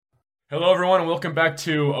Hello, everyone, and welcome back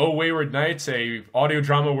to Oh Wayward Nights, a audio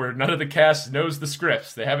drama where none of the cast knows the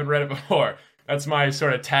scripts. They haven't read it before. That's my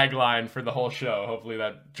sort of tagline for the whole show. Hopefully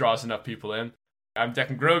that draws enough people in. I'm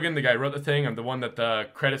Declan Grogan, the guy who wrote the thing. I'm the one that the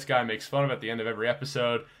credits guy makes fun of at the end of every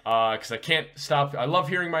episode, because I can't stop. I love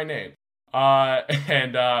hearing my name.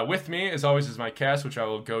 And with me, as always, is my cast, which I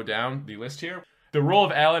will go down the list here. The role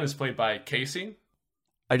of Alan is played by Casey.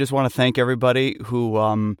 I just want to thank everybody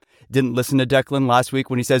who didn't listen to Declan last week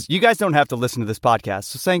when he says, you guys don't have to listen to this podcast.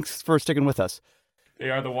 So thanks for sticking with us. They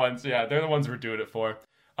are the ones, they're the ones we're doing it for.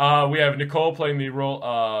 We have Nicole playing the role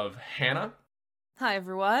of Hannah. Hi,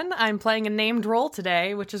 everyone. I'm playing a named role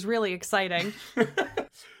today, which is really exciting.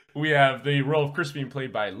 We have the role of Chris being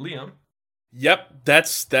played by Liam. Yep,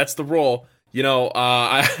 that's the role.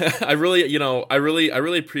 I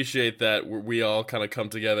really appreciate that we all kind of come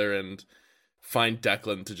together and find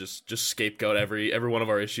Declan to just scapegoat every one of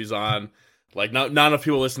our issues on. Like, not enough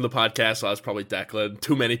people listen to the podcast, so that's probably Declan.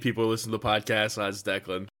 Too many people listen to the podcast, so that's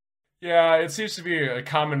Declan. Yeah, it seems to be a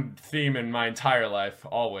common theme in my entire life,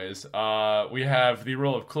 always. We have the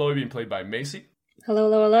role of Chloe being played by Macy.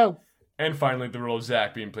 Hello. And finally, the role of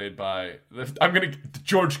Zach being played by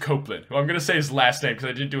George Copeland, who I'm going to say his last name because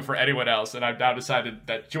I didn't do it for anyone else, and I've now decided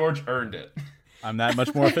that George earned it. I'm that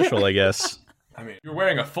much more official, I guess. I mean, you're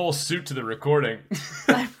wearing a full suit to the recording.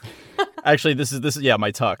 Actually, this is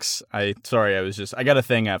my tux. I got a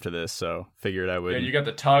thing after this, so figured I would. Yeah, you got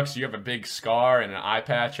the tux, you have a big scar and an eye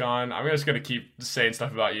patch on. I'm just going to keep saying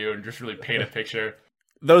stuff about you and just really paint a picture.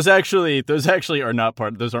 Those actually are not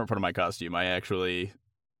those aren't part of my costume. I have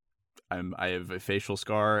a facial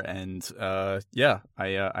scar and I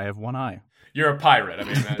have one eye. You're a pirate. I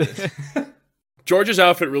mean, that is. George's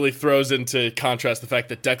outfit really throws into contrast the fact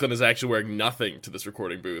that Declan is actually wearing nothing to this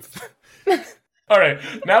recording booth. All right,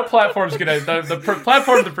 now Platform's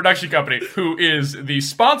Platform, the production company, who is the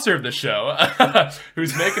sponsor of the show,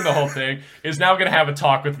 who's making the whole thing, is now going to have a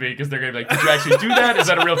talk with me because they're going to be like, "Did you actually do that? Is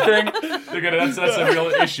that a real thing?" That's a real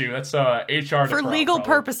issue. That's HR. For legal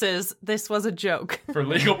purposes, this was a joke. For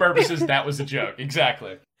legal purposes, that was a joke.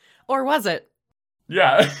 Exactly. Or was it?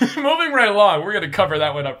 Yeah. Moving right along, we're going to cover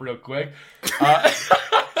that one up real quick.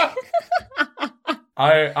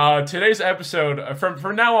 Today's episode,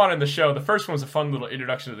 from now on in the show, the first one was a fun little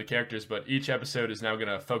introduction to the characters, but each episode is now going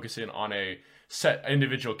to focus in on a set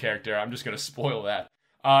individual character. I'm just going to spoil that.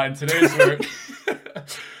 And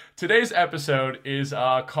today's episode is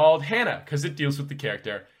called Hannah, because it deals with the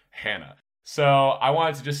character Hannah. So I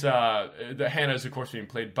wanted to just, Hannah is of course being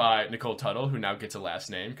played by Nicole Tuttle, who now gets a last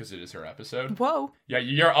name because it is her episode. Whoa. Yeah,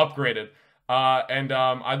 you're upgraded. And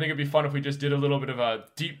I think it'd be fun if we just did a little bit of a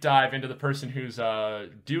deep dive into the person who's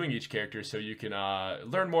doing each character so you can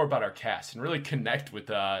learn more about our cast and really connect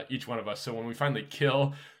with each one of us. So when we finally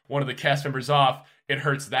kill one of the cast members off, it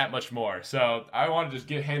hurts that much more. So I want to just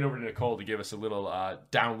hand over to Nicole to give us a little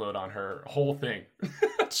download on her whole thing.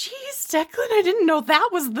 Jeez, Declan, I didn't know that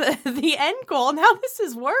was the end goal. Now this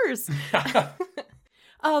is worse.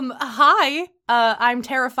 Hi, I'm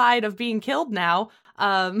terrified of being killed now.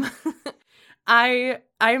 I'm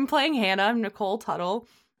playing Hannah. I'm Nicole Tuttle.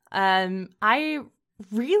 I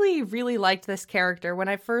really, really liked this character. When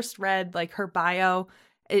I first read her bio,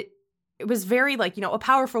 it was very a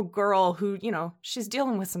powerful girl who, she's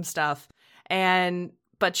dealing with some stuff,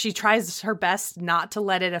 but she tries her best not to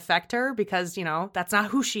let it affect her because, that's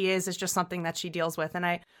not who she is. It's just something that she deals with. And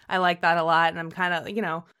I like that a lot. And I'm kind of,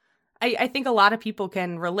 I think a lot of people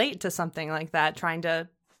can relate to something like that, trying to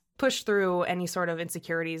push through any sort of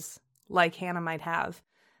insecurities like Hannah might have.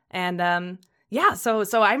 And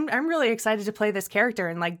so I'm really excited to play this character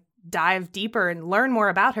and dive deeper and learn more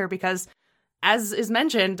about her because, as is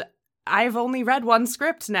mentioned, I've only read one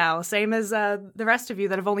script now, same as the rest of you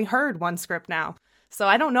that have only heard one script now. So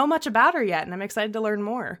I don't know much about her yet, and I'm excited to learn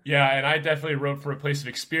more. Yeah, and I definitely wrote from a place of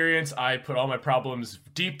experience. I put all my problems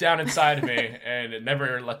deep down inside of me and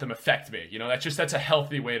never let them affect me. That's a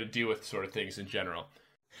healthy way to deal with sort of things in general.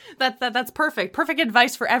 That's perfect. Perfect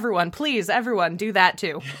advice for everyone. Please, everyone, do that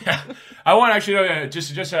too. Yeah. I want to actually know,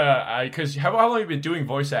 because how long have you been doing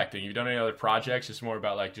voice acting? You've done any other projects? It's more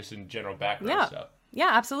about just in general background stuff.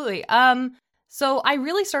 Yeah, absolutely. So I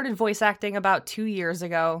really started voice acting about 2 years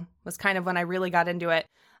ago, was kind of when I really got into it.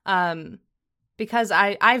 Because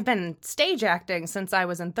I've been stage acting since I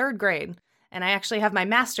was in 3rd grade, and I actually have my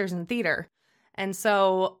master's in theater. And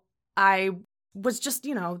so I was just,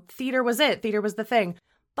 theater was it. Theater was the thing.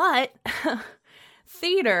 But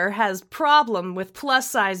theater has problem with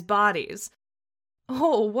plus-size bodies.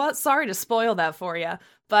 Oh, what? Sorry to spoil that for you.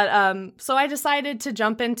 But so I decided to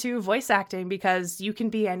jump into voice acting because you can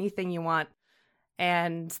be anything you want.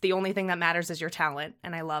 and the only thing that matters is your talent,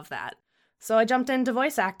 and I love that. So I jumped into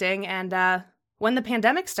voice acting, and when the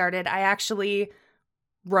pandemic started, I actually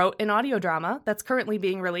wrote an audio drama that's currently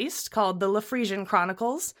being released called The Lafresian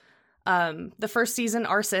Chronicles. The first season,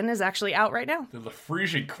 Arson, is actually out right now. The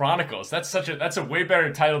Lafresian Chronicles. That's a way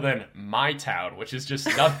better title than My Town, which is just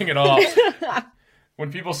nothing at all.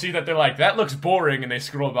 When people see that, they're like, that looks boring, and they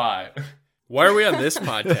scroll by. Why are we on this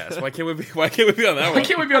podcast? Why can't we be on that one? Why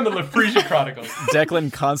can't we be on the Lafresian Chronicles?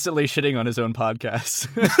 Declan constantly shitting on his own podcast.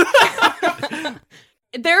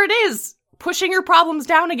 There it is. Pushing your problems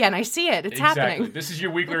down again. I see it. It's exactly. happening. This is your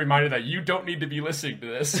weekly reminder that you don't need to be listening to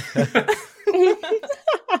this.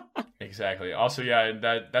 Exactly. Also, yeah,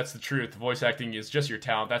 that's the truth. Voice acting is just your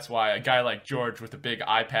talent. That's why a guy like George with a big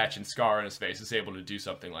eye patch and scar on his face is able to do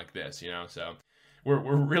something like this, you know? So we're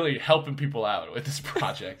really helping people out with this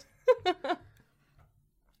project.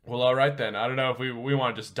 Well, all right then. I don't know if we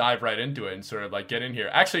want to just dive right into it and sort of like get in here.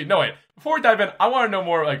 Actually, no, wait. Before we dive in, I want to know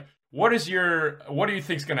more like, what do you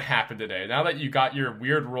think's going to happen today? Now that you got your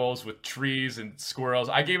weird rolls with trees and squirrels,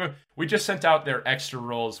 we just sent out their extra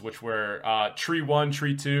rolls, which were tree 1,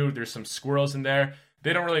 tree 2. There's some squirrels in there.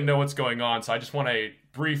 They don't really know what's going on, so I just want a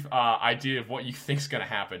brief idea of what you think's going to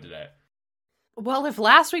happen today. Well, if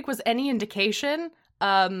last week was any indication,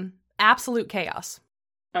 absolute chaos.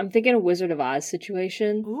 I'm thinking a Wizard of Oz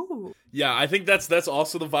situation. Ooh. Yeah, I think that's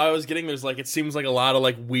also the vibe I was getting. There's like, it seems like a lot of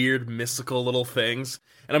like weird mystical little things,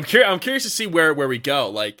 and I'm curious to see where we go.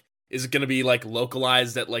 Like, is it going to be like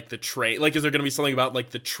localized at like the train? Like, is there going to be something about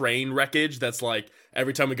like the train wreckage that's like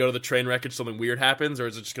every time we go to the train wreckage something weird happens, or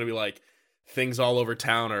is it just going to be like things all over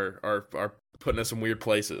town are putting us in weird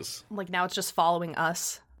places? Like now it's just following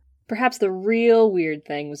us. Perhaps the real weird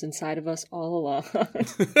thing was inside of us all along.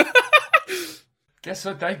 Guess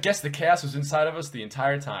what? I guess the chaos was inside of us the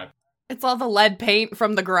entire time. It's all the lead paint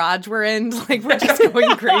from the garage we're in. Like, we're just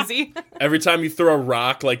going crazy. Every time you throw a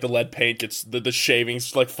rock, like the lead paint gets the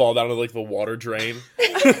shavings like fall down to like the water drain.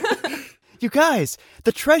 You guys,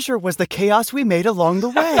 the treasure was the chaos we made along the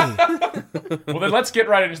way. Well, then let's get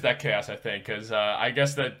right into that chaos, I think, because I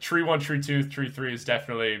guess that tree 1, tree 2, tree 3 is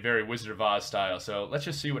definitely very Wizard of Oz style. So let's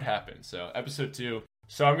just see what happens. So episode 2.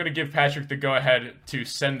 So I'm going to give Patrick the go-ahead to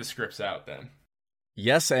send the scripts out then.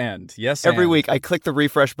 Yes. Every week I click the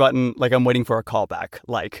refresh button like I'm waiting for a callback.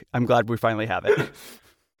 Like, I'm glad we finally have it.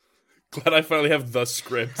 Glad I finally have the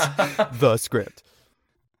script. The script.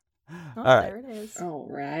 Oh, all right. There it is. All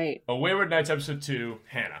right. A Wayward Nights episode 2,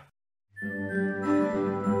 Hannah.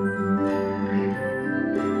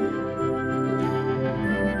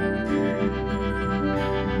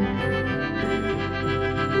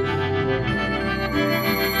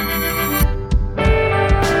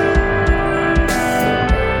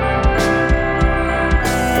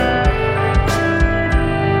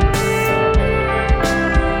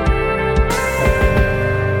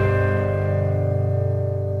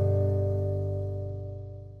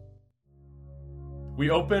 We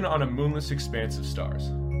open on a moonless expanse of stars.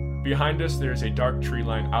 Behind us, there is a dark tree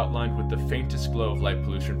line outlined with the faintest glow of light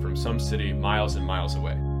pollution from some city miles and miles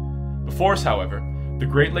away. Before us, however, the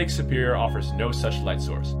Great Lake Superior offers no such light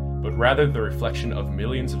source, but rather the reflection of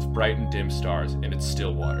millions of bright and dim stars in its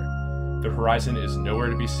still water. The horizon is nowhere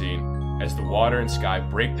to be seen, as the water and sky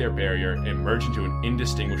break their barrier and merge into an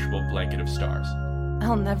indistinguishable blanket of stars.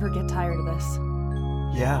 I'll never get tired of this.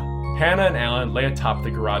 Yeah. Hannah and Alan lay atop the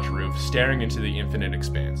garage roof, staring into the infinite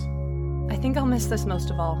expanse. I think I'll miss this most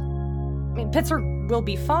of all. I mean, Pittsburgh will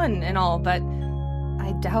be fun and all, but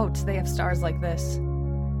I doubt they have stars like this.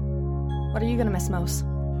 What are you gonna miss most?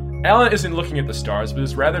 Alan isn't looking at the stars, but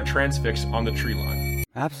is rather transfixed on the tree line.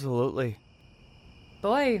 Absolutely.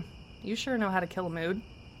 Boy, you sure know how to kill a mood.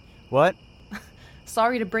 What?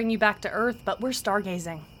 Sorry to bring you back to Earth, but we're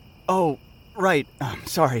stargazing. Oh, right.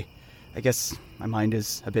 Sorry. I guess my mind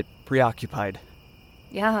is a bit preoccupied.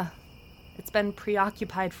 Yeah, it's been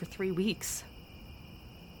preoccupied for 3 weeks.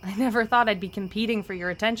 I never thought I'd be competing for your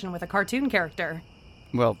attention with a cartoon character.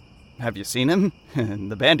 Well, have you seen him?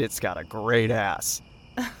 The bandit's got a great ass.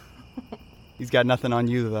 He's got nothing on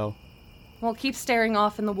you, though. Well, keep staring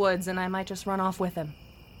off in the woods and I might just run off with him.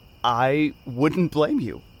 I wouldn't blame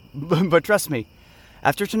you. But trust me,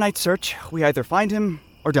 after tonight's search, we either find him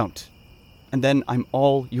or don't. And then I'm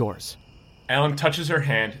all yours. Alan touches her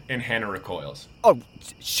hand and Hannah recoils. Oh,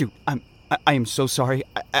 shoot. I am so sorry.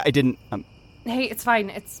 I didn't... Hey, it's fine.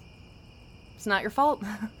 It's not your fault.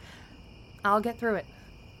 I'll get through it.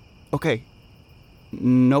 Okay.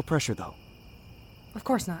 No pressure, though. Of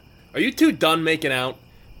course not. Are you two done making out?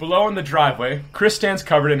 Below in the driveway, Chris stands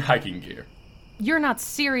covered in hiking gear. You're not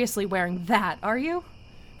seriously wearing that, are you?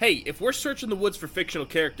 Hey, if we're searching the woods for fictional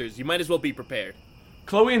characters, you might as well be prepared.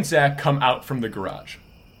 Chloe and Zach come out from the garage.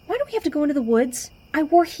 Why do we have to go into the woods? I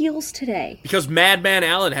wore heels today. Because Madman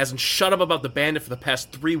Alan hasn't shut up about the bandit for the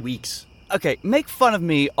past 3 weeks. Okay, make fun of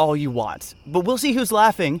me all you want, but we'll see who's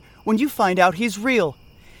laughing when you find out he's real.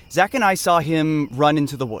 Zach and I saw him run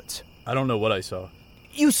into the woods. I don't know what I saw.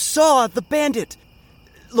 You saw the bandit!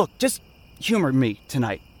 Look, just humor me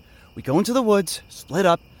tonight. We go into the woods, split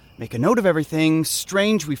up, make a note of everything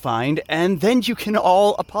strange we find, and then you can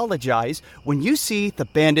all apologize when you see the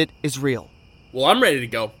bandit is real. Well, I'm ready to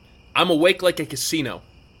go. I'm awake like a casino.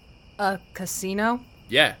 A casino?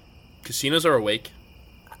 Yeah, casinos are awake.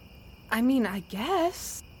 I mean, I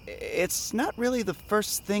guess. It's not really the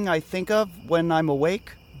first thing I think of when I'm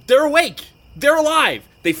awake. They're awake! They're alive!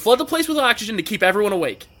 They flood the place with oxygen to keep everyone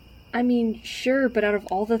awake. I mean, sure, but out of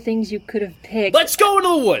all the things you could have picked... Let's go into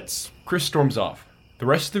the woods! Chris storms off. The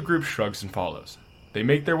rest of the group shrugs and follows. They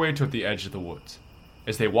make their way toward the edge of the woods.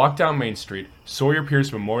 As they walk down Main Street, Sawyer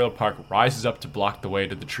Pierce Memorial Park rises up to block the way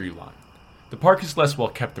to the tree line. The park is less well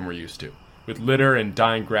kept than we're used to, with litter and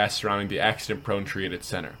dying grass surrounding the accident-prone tree at its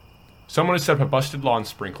center. Someone has set up a busted lawn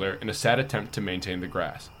sprinkler in a sad attempt to maintain the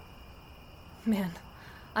grass. Man,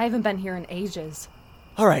 I haven't been here in ages.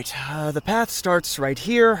 All right, the path starts right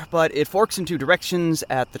here, but it forks in 2 directions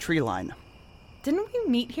at the tree line. Didn't we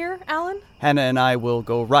meet here, Alan? Hannah and I will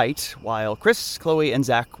go right, while Chris, Chloe, and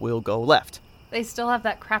Zach will go left. They still have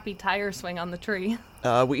that crappy tire swing on the tree.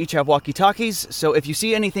 We each have walkie-talkies, so if you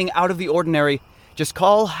see anything out of the ordinary, just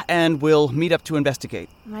call and we'll meet up to investigate.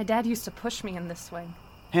 My dad used to push me in this swing.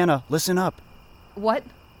 Hannah, listen up. What?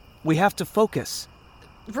 We have to focus.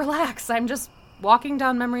 Relax, I'm just walking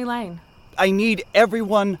down memory lane. I need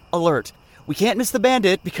everyone alert. We can't miss the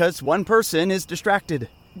bandit because one person is distracted.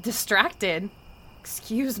 Distracted?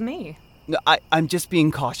 Excuse me. I'm just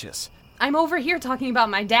being cautious. I'm over here talking about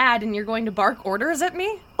my dad and you're going to bark orders at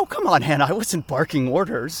me? Oh, come on, Hannah. I wasn't barking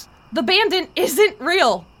orders. The bandit isn't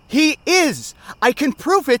real. He is! I can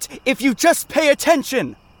prove it if you just pay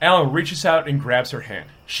attention! Alan reaches out and grabs her hand.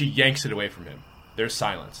 She yanks it away from him. There's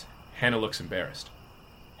silence. Hannah looks embarrassed.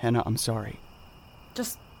 Hannah, I'm sorry.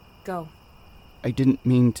 Just go. I didn't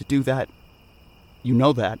mean to do that. You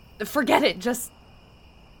know that. Forget it, just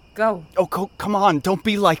go. Oh, come on, don't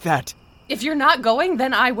be like that. If you're not going,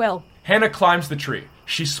 then I will. Hannah climbs the tree.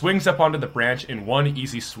 She swings up onto the branch in one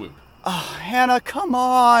easy swoop. Oh, Hannah, come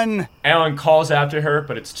on! Alan calls after her,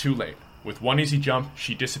 but it's too late. With one easy jump,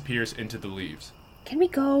 she disappears into the leaves. Can we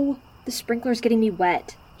go? The sprinkler's getting me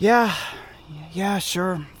wet. Yeah,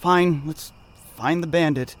 sure, fine. Let's find the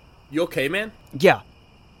bandit. You okay, man? Yeah,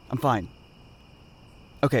 I'm fine.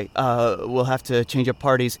 Okay, we'll have to change up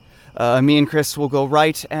parties. Me and Chris will go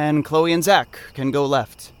right, and Chloe and Zach can go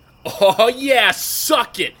left. Oh, yeah,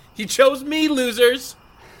 suck it! He chose me, losers!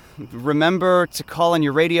 Remember to call on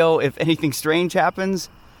your radio if anything strange happens.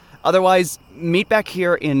 Otherwise, meet back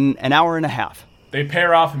here in an hour and a half. They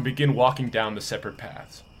pair off and begin walking down the separate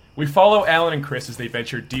paths. We follow Alan and Chris as they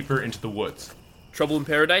venture deeper into the woods. Trouble in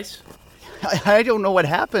paradise? I don't know what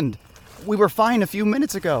happened. We were fine a few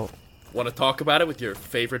minutes ago. Want to talk about it with your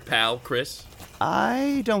favorite pal, Chris?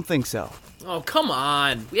 I don't think so. Oh, come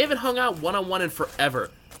on. We haven't hung out one-on-one in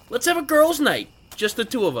forever. Let's have a girls' night. Just the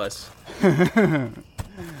two of us.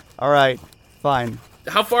 All right, fine.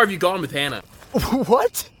 How far have you gone with Hannah?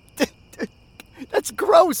 What? That's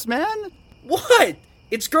gross, man. What?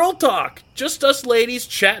 It's girl talk. Just us ladies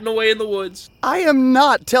chatting away in the woods. I am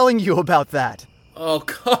not telling you about that. Oh,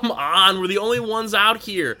 come on. We're the only ones out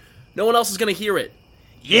here. No one else is going to hear it.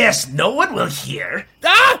 Yes, no one will hear.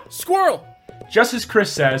 Ah! Squirrel! Just as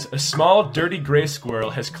Chris says, a small, dirty gray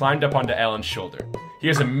squirrel has climbed up onto Alan's shoulder. He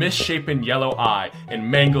has a misshapen yellow eye and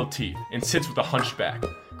mangled teeth and sits with a hunched back.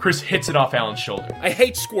 Chris hits it off Alan's shoulder. I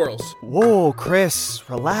hate squirrels. Whoa, Chris,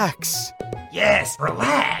 relax. Yes,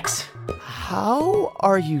 relax. How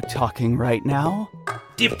are you talking right now?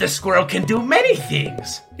 Dip the squirrel can do many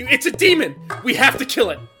things. It's a demon. We have to kill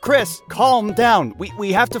it. Chris, calm down.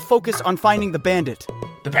 We have to focus on finding the bandit.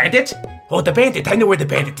 The bandit? Oh, the bandit. I know where the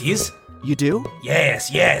bandit is. You do?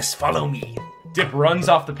 Yes, follow me. Dip runs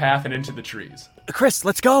off the path and into the trees. Chris,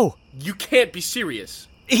 let's go. You can't be serious.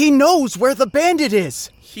 He knows where the bandit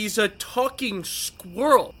is. He's a talking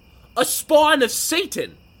squirrel. A spawn of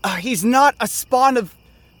Satan. He's not a spawn of...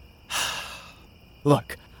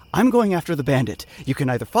 Look, I'm going after the bandit. You can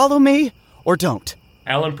either follow me or don't.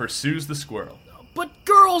 Alan pursues the squirrel. But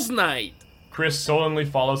girls' night. Chris sullenly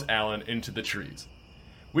follows Alan into the trees.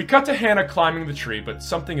 We cut to Hannah climbing the tree, but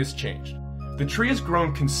something has changed. The tree has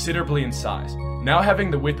grown considerably in size, now having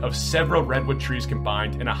the width of several redwood trees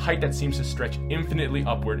combined and a height that seems to stretch infinitely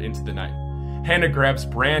upward into the night. Hannah grabs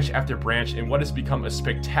branch after branch in what has become a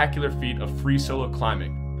spectacular feat of free solo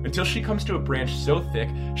climbing, until she comes to a branch so thick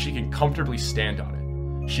she can comfortably stand on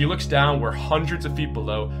it. She looks down where hundreds of feet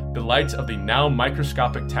below, the lights of the now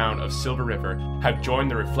microscopic town of Silver River have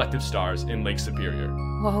joined the reflective stars in Lake Superior.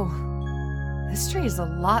 Whoa. This tree is a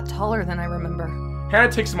lot taller than I remember.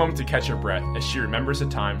 Hannah takes a moment to catch her breath as she remembers a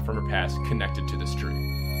time from her past connected to this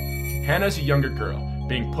tree. Hannah's a younger girl,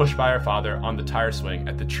 being pushed by her father on the tire swing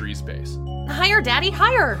at the tree's base. Higher, Daddy,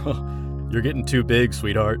 higher! You're getting too big,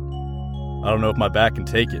 sweetheart. I don't know if my back can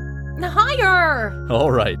take it. Higher!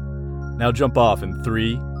 All right. Now jump off in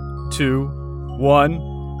 3, 2,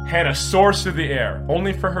 1. Hannah soars through the air,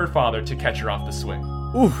 only for her father to catch her off the swing.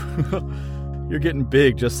 Ooh, you're getting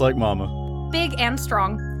big just like Mama. Big and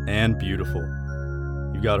strong. And beautiful.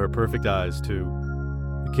 You got her perfect eyes, too.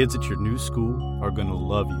 The kids at your new school are gonna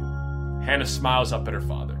love you. Hannah smiles up at her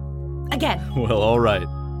father. Again. Well, all right.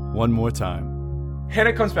 One more time.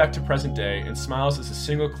 Hannah comes back to present day and smiles as a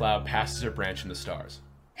single cloud passes her branch in the stars.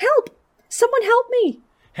 Help! Someone help me!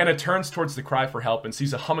 Hannah turns towards the cry for help and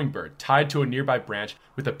sees a hummingbird tied to a nearby branch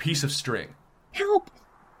with a piece of string. Help!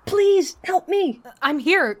 Please, help me! I'm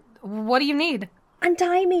here. What do you need?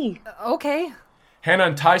 Untie me! Okay. Hannah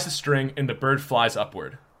unties the string and the bird flies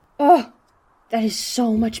upward. Oh, that is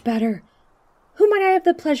so much better. Who might I have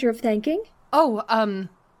the pleasure of thanking? Oh,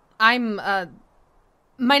 my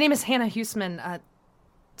name is Hannah Huseman.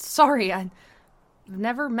 Sorry, I've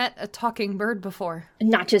never met a talking bird before.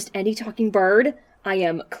 Not just any talking bird. I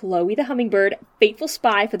am Chloe the Hummingbird, faithful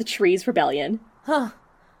spy for the Trees Rebellion. Huh.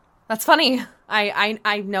 That's funny.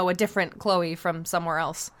 I know a different Chloe from somewhere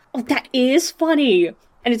else. Oh, that is funny.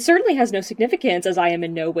 And it certainly has no significance, as I am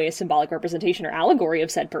in no way a symbolic representation or allegory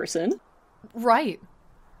of said person. Right.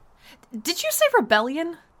 Did you say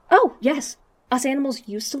rebellion? Oh, yes. Us animals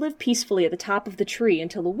used to live peacefully at the top of the tree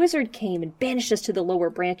until a wizard came and banished us to the lower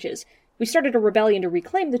branches. We started a rebellion to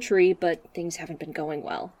reclaim the tree, but things haven't been going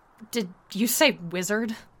well. Did you say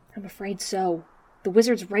wizard? I'm afraid so. The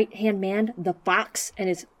wizard's right-hand man, the fox, and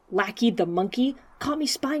his lackey, the monkey, caught me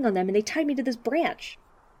spying on them and they tied me to this branch.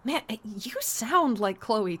 Man, you sound like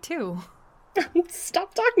Chloe, too.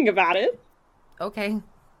 Stop talking about it. Okay.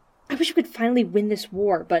 I wish we could finally win this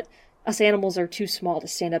war, but us animals are too small to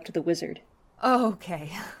stand up to the wizard.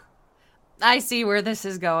 Okay. I see where this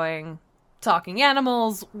is going. Talking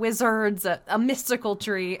animals, wizards, a mystical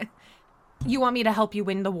tree. You want me to help you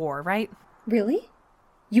win the war, right? Really?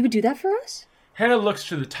 You would do that for us? Hannah looks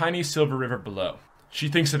to the tiny Silver River below. She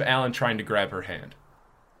thinks of Alan trying to grab her hand.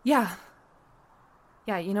 Yeah.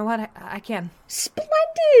 Yeah, you know what? I can.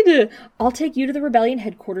 Splendid! I'll take you to the rebellion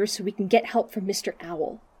headquarters so we can get help from Mr.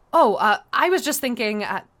 Owl. Oh, I was just thinking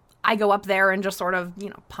I go up there and just sort of,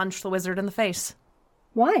 punch the wizard in the face.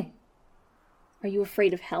 Why? Are you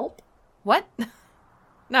afraid of help? What?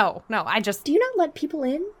 No, I just... Do you not let people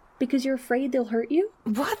in because you're afraid they'll hurt you?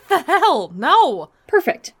 What the hell? No!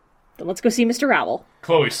 Perfect. Then let's go see Mr. Owl.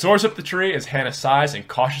 Chloe soars up the tree as Hannah sighs and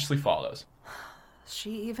cautiously follows.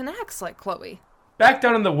 She even acts like Chloe. Back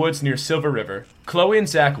down in the woods near Silver River, Chloe and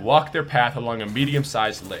Zach walk their path along a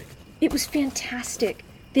medium-sized lake. It was fantastic.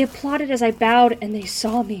 They applauded as I bowed, and they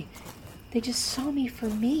saw me. They just saw me for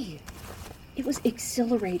me. It was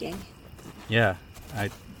exhilarating. Yeah, I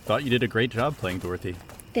thought you did a great job playing Dorothy.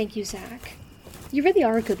 Thank you, Zach. You really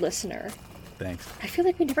are a good listener. Thanks. I feel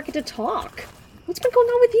like we never get to talk. What's been going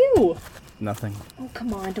on with you? Nothing. Oh,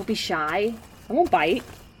 come on, don't be shy. I won't bite.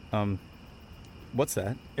 What's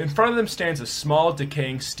that? In front of them stands a small,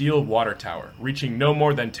 decaying steel water tower, reaching no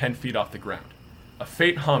more than 10 feet off the ground. A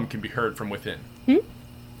faint hum can be heard from within.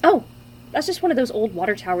 Oh, that's just one of those old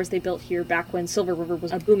water towers they built here back when Silver River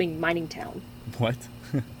was a booming mining town. What?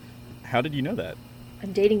 How did you know that?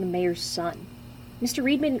 I'm dating the mayor's son. Mr.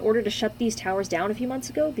 Reed made an order to shut these towers down a few months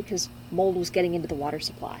ago because mold was getting into the water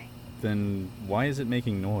supply. Then why is it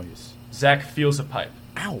making noise? Zach feels a pipe.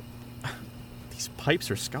 Ow! These pipes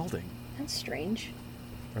are scalding. That's strange.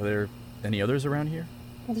 Are there any others around here?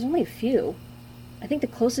 Well, there's only a few. I think the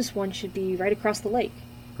closest one should be right across the lake.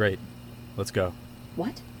 Great. Let's go.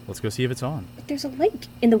 What? Let's go see if it's on. But there's a lake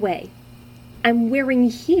in the way. I'm wearing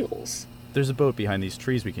heels. There's a boat behind these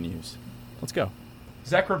trees we can use. Let's go.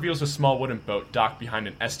 Zach reveals a small wooden boat docked behind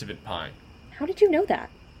an estivant pine. How did you know that?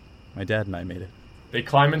 My dad and I made it. They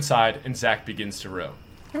climb inside, and Zach begins to row.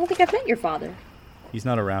 I don't think I've met your father. He's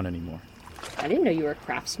not around anymore. I didn't know you were a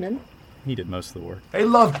craftsman. He did most of the work. They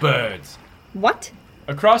love birds. What?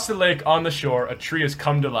 Across the lake on the shore, a tree has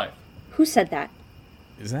come to life. Who said that?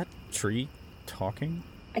 Is that tree talking?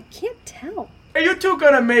 I can't tell. Are you two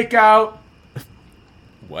gonna make out?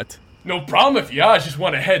 What? No problem if you are, just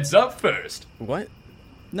want a heads up first. What?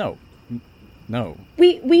 No. No.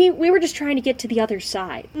 We were just trying to get to the other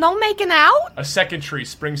side. No making out? A second tree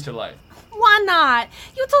springs to life. Why not?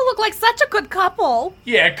 You two look like such a good couple.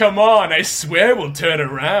 Yeah, come on, I swear we'll turn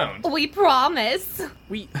around. We promise.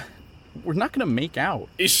 We're not gonna make out.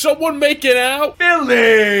 Is someone making out?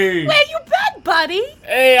 Billy! Where you been, buddy?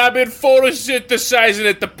 Hey, I've been photosynthesizing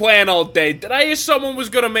at the plant all day. Did I hear someone was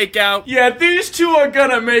gonna make out? Yeah, these two are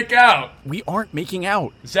gonna make out. We aren't making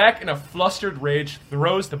out. Zach, in a flustered rage,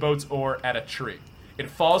 throws the boat's oar at a tree. It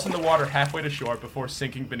falls in the water halfway to shore before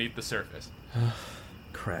sinking beneath the surface.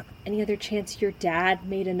 Crap. Any other chance your dad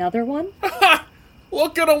made another one?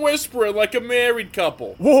 Look at him whispering like a married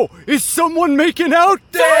couple. Whoa, is someone making out?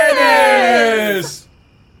 Dennis!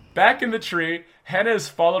 Back in the tree, Hannah has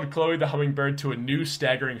followed Chloe the hummingbird to a new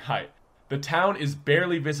staggering height. The town is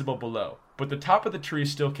barely visible below, but the top of the tree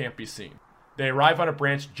still can't be seen. They arrive on a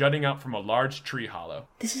branch jutting out from a large tree hollow.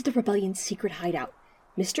 This is the rebellion's secret hideout.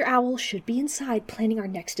 Mr. Owl should be inside planning our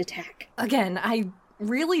next attack. Again, I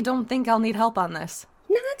really don't think I'll need help on this.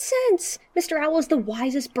 Nonsense! Mr. Owl is the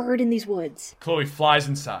wisest bird in these woods. Chloe flies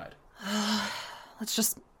inside. Let's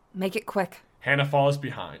just make it quick. Hannah follows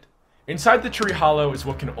behind. Inside the tree hollow is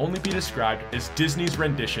what can only be described as Disney's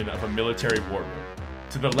rendition of a military war room.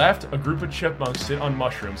 To the left, a group of chipmunks sit on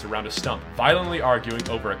mushrooms around a stump, violently arguing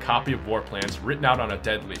over a copy of war plans written out on a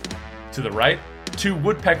dead leaf. To the right, 2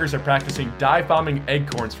 woodpeckers are practicing dive-bombing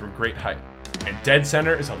acorns from great height. And dead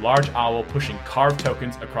center is a large owl pushing carved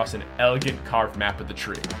tokens across an elegant carved map of the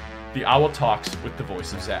tree. The owl talks with the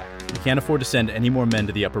voice of Zach. We can't afford to send any more men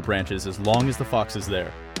to the upper branches as long as the fox is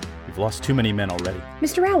there. We've lost too many men already.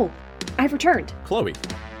 Mr. Owl, I've returned. Chloe,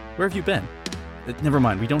 where have you been? Never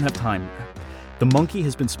mind, we don't have time. The monkey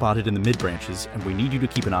has been spotted in the mid-branches, and we need you to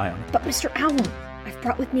keep an eye on it. But Mr. Owl, I've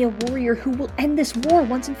brought with me a warrior who will end this war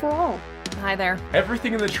once and for all. Hi there.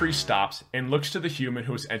 Everything in the tree stops and looks to the human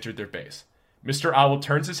who has entered their base. Mr. Owl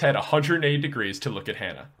turns his head 180 degrees to look at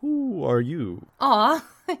Hannah. Who are you? Aw,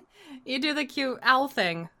 you do the cute owl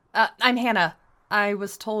thing. I'm Hannah. I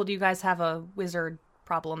was told you guys have a wizard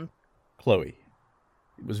problem. Chloe,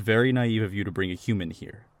 it was very naive of you to bring a human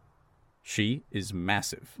here. She is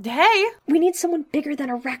massive. Hey! We need someone bigger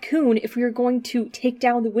than a raccoon if we are going to take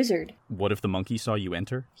down the wizard. What if the monkey saw you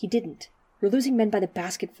enter? He didn't. We're losing men by the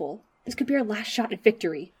basketful. This could be our last shot at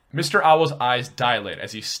victory. Mr. Owl's eyes dilate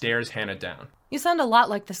as he stares Hannah down. You sound a lot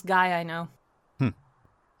like this guy I know.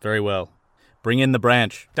 Very well. Bring in the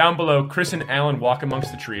branch. Down below, Chris and Alan walk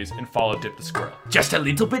amongst the trees and follow Dip the squirrel. Just a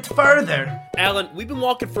little bit further. Alan, we've been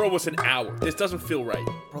walking for almost an hour. This doesn't feel right.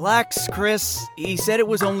 Relax, Chris. He said it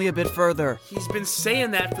was only a bit further. He's been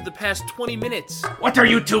saying that for the past 20 minutes. What are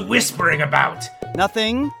you two whispering about?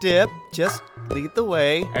 Nothing, Dip. Just lead the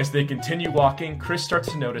way. As they continue walking, Chris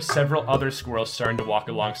starts to notice several other squirrels starting to walk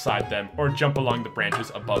alongside them or jump along the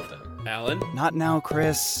branches above them. Alan? Not now,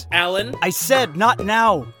 Chris. Alan? I said not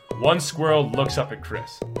now. One squirrel looks up at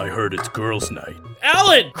Chris. I heard it's girls' night.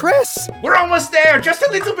 Alan! Chris! We're almost there, just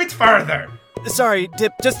a little bit further. Sorry,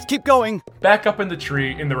 Dip. Just keep going. Back up in the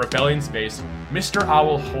tree in the rebellion's base, Mr.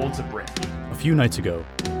 Owl holds a branch. A few nights ago,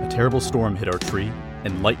 a terrible storm hit our tree,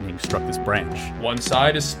 and lightning struck this branch. One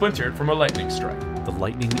side is splintered from a lightning strike. The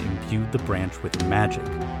lightning imbued the branch with magic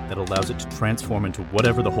that allows it to transform into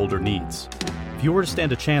whatever the holder needs. If you were to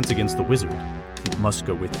stand a chance against the wizard, it must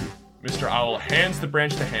go with you. Mr. Owl hands the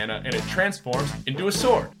branch to Hannah and it transforms into a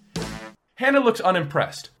sword. Hannah looks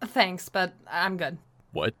unimpressed. Thanks, but I'm good.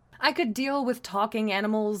 What? I could deal with talking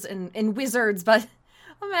animals and wizards, but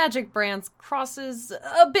a magic branch crosses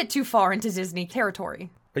a bit too far into Disney territory.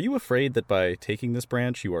 Are you afraid that by taking this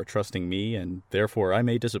branch you are trusting me and therefore I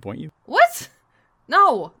may disappoint you? What?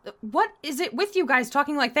 No. What is it with you guys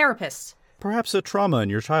talking like therapists? Perhaps a trauma in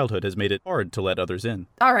your childhood has made it hard to let others in.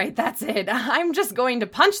 All right, that's it. I'm just going to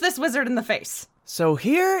punch this wizard in the face. So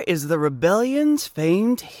here is the rebellion's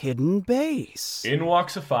famed hidden base. In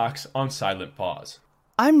walks a fox on silent paws.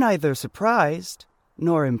 I'm neither surprised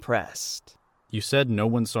nor impressed. You said no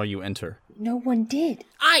one saw you enter. No one did.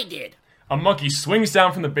 I did. A monkey swings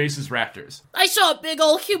down from the base's rafters. I saw a big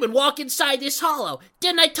old human walk inside this hollow.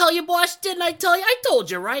 Didn't I tell you, boss? Didn't I tell you? I told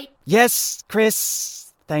you, right? Yes, Chris.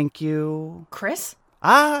 Thank you. Chris?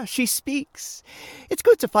 Ah, she speaks. It's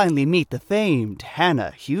good to finally meet the famed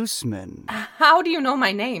Hannah Huseman. How do you know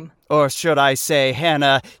my name? Or should I say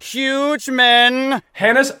Hannah Hugeman?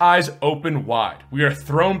 Hannah's eyes open wide. We are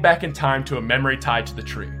thrown back in time to a memory tied to the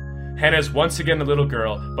tree. Hannah is once again a little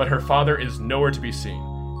girl, but her father is nowhere to be seen.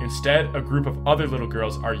 Instead, a group of other little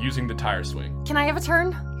girls are using the tire swing. Can I have a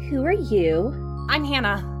turn? Who are you? I'm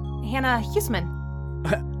Hannah. Hannah Huseman.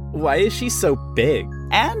 Why is she so big?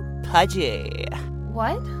 And pudgy.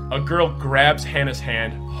 What? A girl grabs Hannah's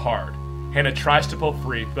hand hard. Hannah tries to pull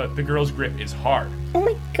free, but the girl's grip is hard. Oh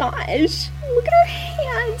my gosh, look at her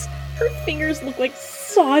hands. Her fingers look like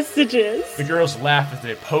sausages. The girls laugh as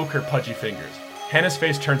they poke her pudgy fingers. Hannah's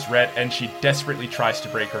face turns red and she desperately tries to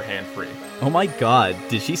break her hand free. Oh my god,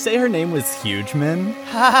 did she say her name was Hugeman?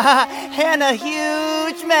 Hannah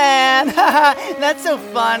Huge Man! That's so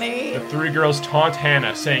funny. The three girls taunt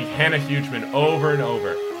Hannah, saying Hannah Hugeman over and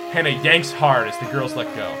over. Hannah yanks hard as the girls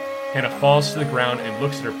let go. Hannah falls to the ground and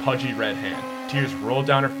looks at her pudgy red hand. Tears roll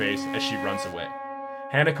down her face as she runs away.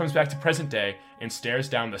 Hannah comes back to present day and stares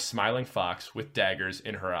down the smiling fox with daggers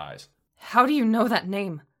in her eyes. How do you know that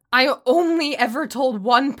name? I only ever told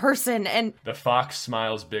one person and... The fox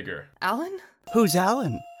smiles bigger. Alan? Who's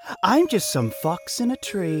Alan? I'm just some fox in a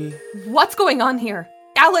tree. What's going on here?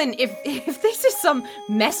 Alan, if this is some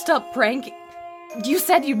messed up prank, you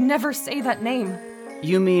said you'd never say that name.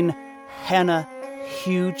 You mean Hannah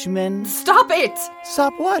Hugeman? Stop it!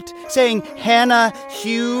 Stop what? Saying Hannah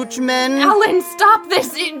Hugeman? Alan, stop this!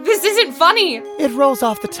 This isn't funny! It rolls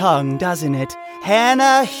off the tongue, doesn't it?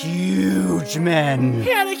 Hannah Hugeman.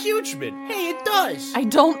 Hannah Hugeman. Hey, it does. I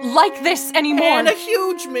don't like this anymore. Hannah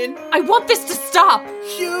Hugeman. I want this to stop.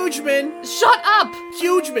 Hugeman. Shut up!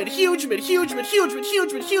 Hugeman.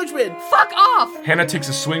 Fuck off! Hannah takes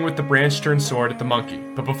a swing with the branch-turned sword at the monkey,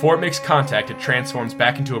 but before it makes contact, it transforms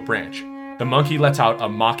back into a branch. The monkey lets out a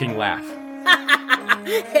mocking laugh.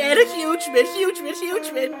 Hannah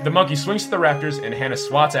Hugeman. The monkey swings to the raptors, and Hannah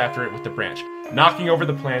swats after it with the branch, knocking over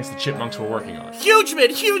the plans the chipmunks were working on. Hugeman.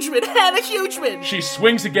 Hannah Hugeman. She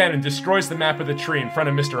swings again and destroys the map of the tree in front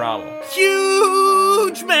of Mr. Owl.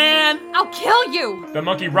 Hugeman. I'll kill you! The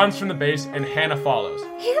monkey runs from the base, and Hannah follows.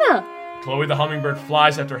 Hannah! Chloe the hummingbird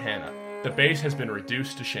flies after Hannah. The base has been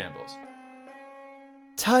reduced to shambles.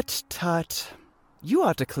 Tut, tut. You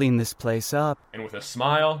ought to clean this place up. And with a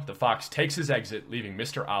smile, the fox takes his exit, leaving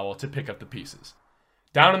Mr. Owl to pick up the pieces.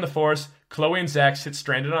 Down in the forest, Chloe and Zach sit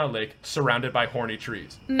stranded on a lake, surrounded by horny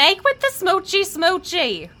trees. Make with the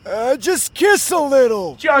smoochy. Just kiss a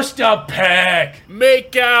little. Just a peck!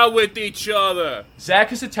 Make out with each other.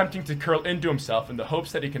 Zach is attempting to curl into himself in the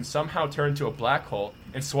hopes that he can somehow turn into a black hole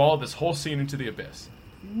and swallow this whole scene into the abyss.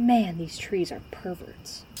 Man, these trees are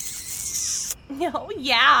perverts. Oh,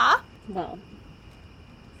 yeah. Well,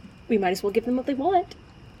 we might as well give them what they want.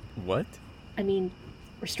 What? I mean,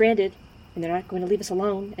 we're stranded, and they're not going to leave us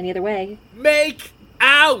alone any other way. Make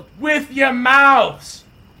out. With your mouths!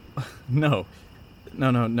 No.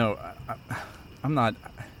 I'm not.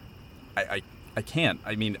 I can't.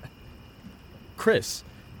 I mean, Chris.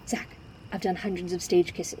 Zach, I've done hundreds of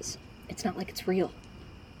stage kisses. It's not like it's real.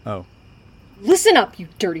 Oh. Listen up, you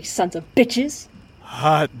dirty sons of bitches!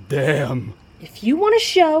 Hot damn. If you want a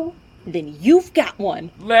show, then you've got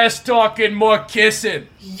one. Less talking, more kissing.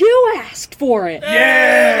 You asked for it.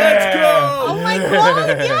 Yeah! Let's go. Oh my god,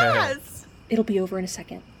 yes! It'll be over in a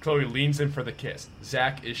second. Chloe leans in for the kiss.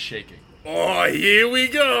 Zach is shaking. Oh, here we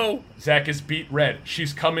go. Zach is beat red.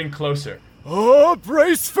 She's coming closer. Oh,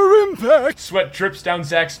 brace for impact. Sweat drips down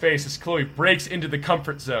Zach's face as Chloe breaks into the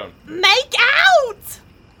comfort zone. Make out!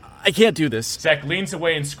 I can't do this. Zach leans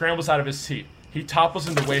away and scrambles out of his seat. He topples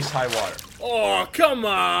into waist-high water. Oh, come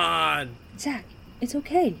on. Zach, it's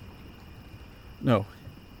okay. No.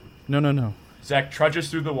 Zach trudges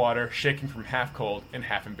through the water, shaking from half cold and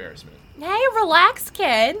half embarrassment. Hey, relax,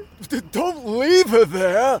 kid. Don't leave her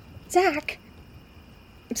there. Zach,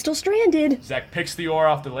 I'm still stranded. Zach picks the oar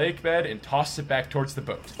off the lake bed and tosses it back towards the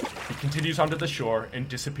boat. He continues onto the shore and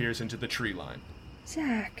disappears into the tree line.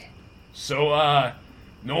 Zach. So,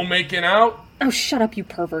 no making out? Oh, shut up, you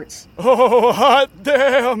perverts. Oh, hot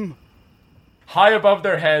damn. High above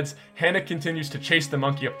their heads, Hannah continues to chase the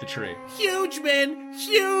monkey up the tree. Hugeman.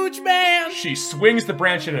 She swings the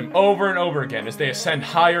branch at him over and over again as they ascend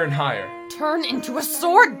higher and higher. Turn into a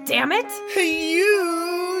sword, damn it!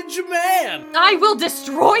 Hugeman. I will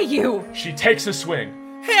destroy you! She takes a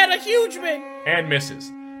swing Hannah Hugeman. and misses.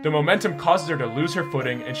 The momentum causes her to lose her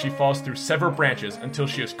footing and she falls through several branches until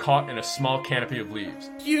she is caught in a small canopy of leaves.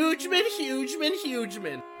 Hugeman.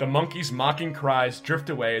 The monkey's mocking cries drift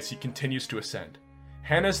away as he continues to ascend.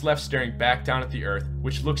 Hannah's left staring back down at the earth,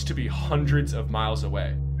 which looks to be hundreds of miles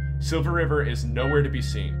away. Silver River is nowhere to be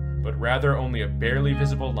seen, but rather only a barely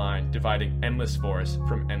visible line dividing endless forest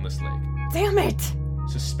from endless lake. Damn it!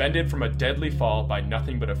 Suspended from a deadly fall by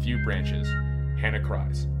nothing but a few branches, Hannah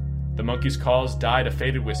cries. The monkey's calls die to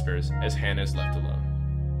faded whispers as Hannah is left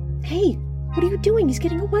alone. Hey, what are you doing? He's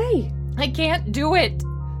getting away. I can't do it.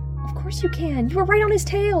 Of course you can. You were right on his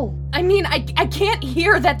tail. I mean, I can't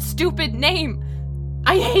hear that stupid name.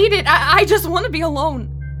 I hate it. I just want to be alone.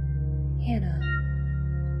 Hannah,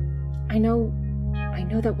 I know I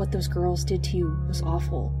know that what those girls did to you was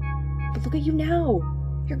awful. But look at you now.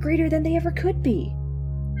 You're greater than they ever could be.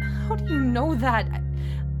 How do you know that?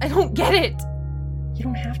 I don't get it. You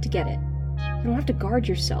don't have to get it. You don't have to guard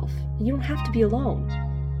yourself. And you don't have to be alone.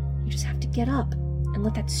 You just have to get up and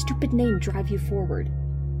let that stupid name drive you forward.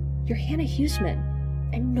 You're Hannah Huseman,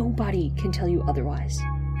 and nobody can tell you otherwise.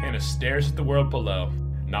 Hannah stares at the world below,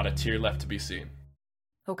 not a tear left to be seen.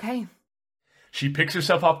 Okay. She picks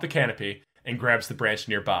herself off the canopy and grabs the branch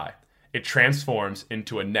nearby. It transforms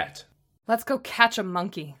into a net. Let's go catch a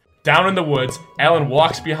monkey. Down in the woods, Alan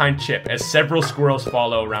walks behind Chip as several squirrels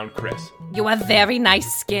follow around Chris. You have very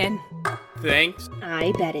nice skin. Thanks.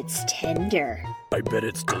 I bet it's tender. I bet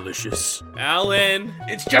it's delicious. Alan!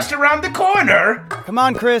 It's just around the corner. Come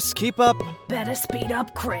on, Chris, keep up. Better speed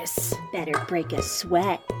up, Chris. Better break a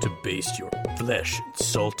sweat. To baste your flesh in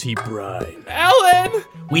salty brine. Alan!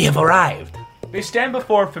 We have arrived. They stand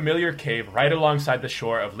before a familiar cave right alongside the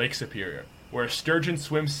shore of Lake Superior, where a sturgeon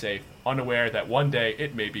swims safe, unaware that one day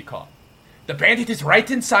it may be caught. The bandit is right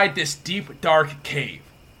inside this deep, dark cave.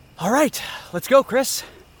 All right, let's go, Chris.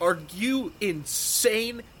 Are you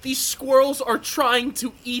insane? These squirrels are trying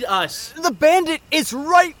to eat us. The bandit is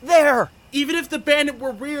right there. Even if the bandit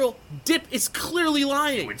were real, Dip is clearly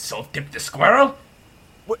lying. Would Salt dip the squirrel?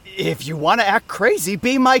 If you want to act crazy,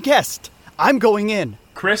 be my guest. I'm going in.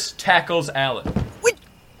 Chris tackles Alan. Wait,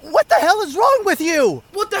 what the hell is wrong with you?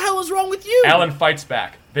 What the hell is wrong with you? Alan fights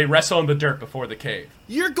back. They wrestle in the dirt before the cave.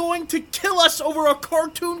 You're going to kill us over a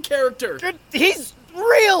cartoon character. He's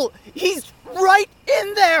real. He's right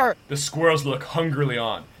in there. The squirrels look hungrily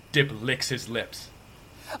on. Dip licks his lips.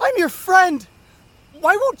 I'm your friend.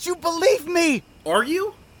 Why won't you believe me? Are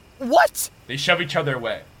you? What? They shove each other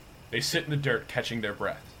away. They sit in the dirt, catching their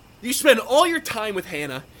breath. You spend all your time with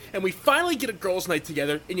Hannah, and we finally get a girls' night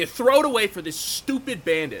together, and you throw it away for this stupid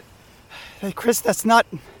bandit. Hey, Chris, that's not...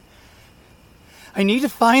 I need to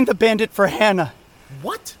find the bandit for Hannah.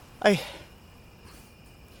 What? I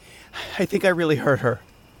think I really hurt her.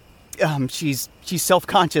 She's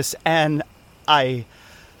self-conscious, and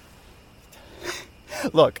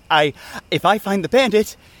Look, if I find the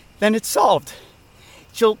bandit, then it's solved.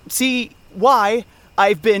 She'll see why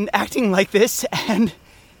I've been acting like this, and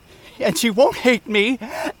she won't hate me,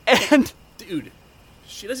 and... Dude,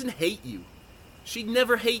 she doesn't hate you. She'd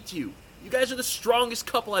never hate you. You guys are the strongest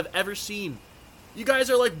couple I've ever seen. You guys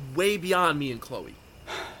are like way beyond me and Chloe.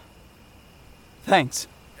 Thanks.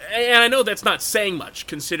 And I know that's not saying much,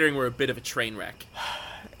 considering we're a bit of a train wreck.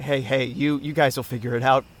 Hey, you guys will figure it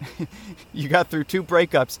out. You got through 2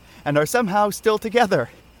 breakups and are somehow still together.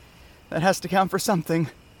 That has to count for something.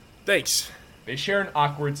 Thanks. They share an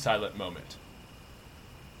awkward, silent moment.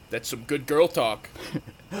 That's some good girl talk.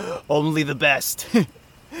 Only the best.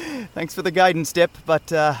 Thanks for the guidance, Dip,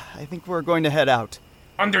 but I think we're going to head out.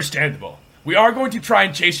 Understandable. We are going to try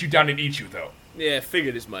and chase you down and eat you, though. Yeah,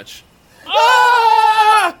 figured as much.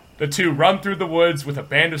 Ah! The two run through the woods with a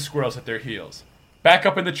band of squirrels at their heels. Back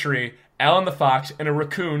up in the tree, Alan the fox and a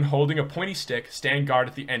raccoon holding a pointy stick stand guard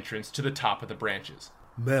at the entrance to the top of the branches.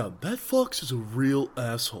 Man, that fox is a real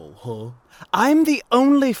asshole, huh? I'm the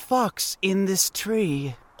only fox in this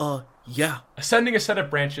tree. Yeah. Ascending a set of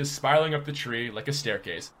branches spiraling up the tree like a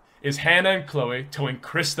staircase is Hannah and Chloe towing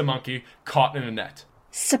Chris the monkey caught in a net.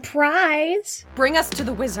 Surprise! Bring us to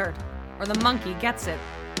the wizard, or the monkey gets it.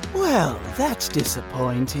 Well, that's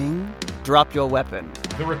disappointing. Drop your weapon.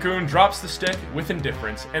 The raccoon drops the stick with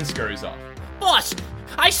indifference and scurries off. Boss,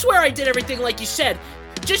 I swear I did everything like you said.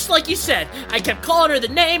 Just like you said. I kept calling her the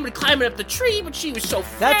name and climbing up the tree, but she was so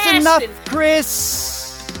fast. That's enough, Chris!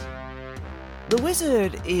 The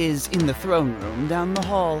wizard is in the throne room down the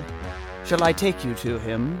hall. Shall I take you to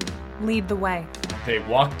him? Lead the way. They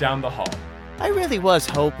walk down the hall. I really was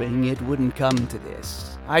hoping it wouldn't come to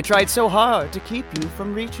this. I tried so hard to keep you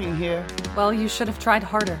from reaching here. Well, you should have tried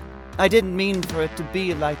harder. I didn't mean for it to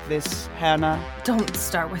be like this, Hannah. Don't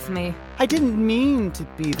start with me. I didn't mean to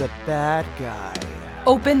be the bad guy.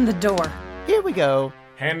 Open the door. Here we go.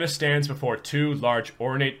 Hannah stands before 2 large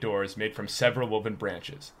ornate doors made from several woven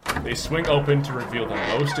branches. They swing open to reveal the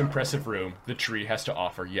most impressive room the tree has to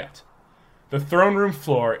offer yet. The throne room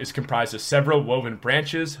floor is comprised of several woven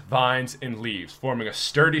branches, vines, and leaves, forming a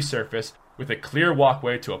sturdy surface with a clear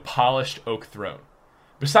walkway to a polished oak throne.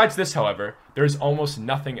 Besides this, however, there is almost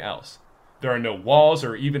nothing else. There are no walls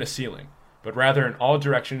or even a ceiling, but rather in all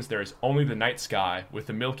directions there is only the night sky with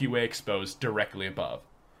the Milky Way exposed directly above.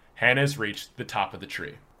 Hannah has reached the top of the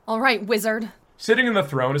tree. All right, wizard. Sitting in the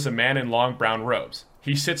throne is a man in long brown robes.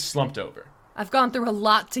 He sits slumped over. I've gone through a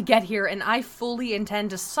lot to get here, and I fully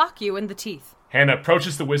intend to sock you in the teeth. Hannah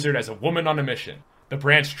approaches the wizard as a woman on a mission. The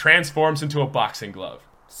branch transforms into a boxing glove.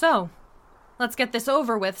 So, let's get this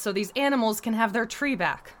over with so these animals can have their tree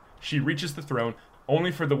back. She reaches the throne, only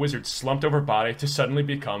for the wizard's slumped-over body to suddenly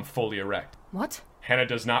become fully erect. What? Hannah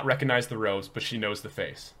does not recognize the rose, but she knows the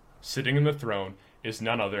face. Sitting in the throne is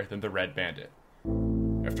none other than the Red Bandit.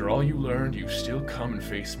 After all you learned, you still come and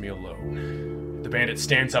face me alone. The bandit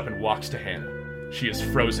stands up and walks to Hannah. She is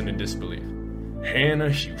frozen in disbelief. Hannah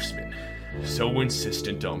Huseman, so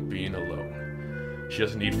insistent on being alone. She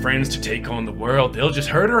doesn't need friends to take on the world, they'll just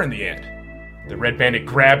hurt her in the end. The Red Bandit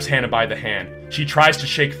grabs Hannah by the hand. She tries to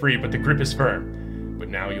shake free, but the grip is firm. But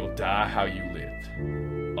now you'll die how you lived.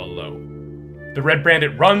 Alone. The Red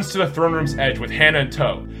Bandit runs to the throne room's edge with Hannah in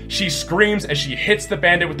tow. She screams as she hits the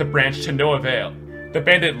bandit with the branch to no avail. The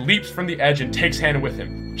bandit leaps from the edge and takes Hannah with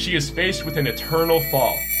him. She is faced with an eternal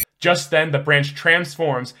fall. Just then, the branch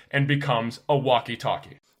transforms and becomes a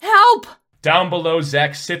walkie-talkie. Help! Down below,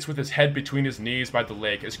 Zach sits with his head between his knees by the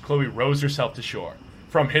lake as Chloe rows herself to shore.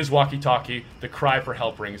 From his walkie-talkie, the cry for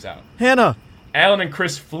help rings out. Hannah! Alan and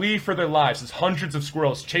Chris flee for their lives as hundreds of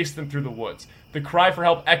squirrels chase them through the woods. The cry for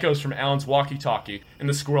help echoes from Alan's walkie-talkie, and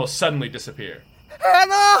the squirrels suddenly disappear.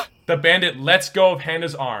 Hannah! The bandit lets go of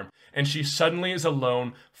Hannah's arm, and she suddenly is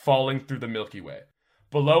alone, falling through the Milky Way.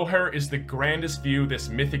 Below her is the grandest view this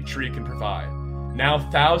mythic tree can provide. Now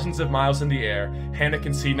thousands of miles in the air, Hannah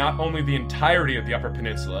can see not only the entirety of the Upper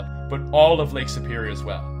Peninsula, but all of Lake Superior as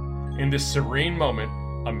well. In this serene moment,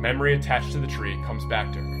 a memory attached to the tree comes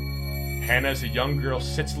back to her. Hannah, as a young girl,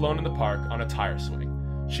 sits alone in the park on a tire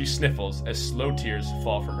swing. She sniffles as slow tears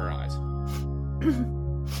fall from her eyes.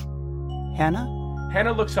 Hannah?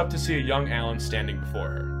 Hannah looks up to see a young Alan standing before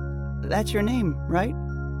her. That's your name, right?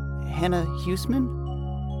 Hannah Huseman?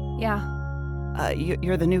 Yeah.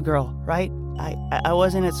 You're the new girl, right? I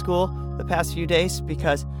wasn't at school the past few days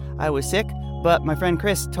because I was sick, but my friend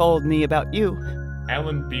Chris told me about you.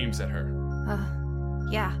 Alan beams at her.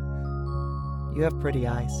 Yeah. You have pretty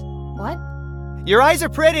eyes. What? Your eyes are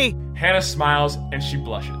pretty! Hannah smiles and she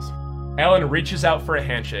blushes. Alan reaches out for a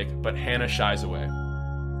handshake, but Hannah shies away.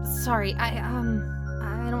 Sorry,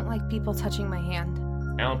 I don't like people touching my hand.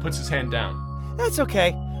 Alan puts his hand down. That's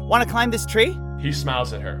okay. Want to climb this tree? He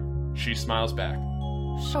smiles at her. She smiles back.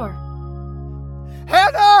 Sure.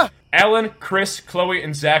 Hannah! Alan, Chris, Chloe,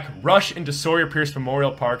 and Zach rush into Sawyer Pierce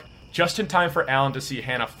Memorial Park just in time for Alan to see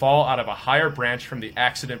Hannah fall out of a higher branch from the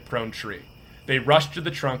accident-prone tree. They rush to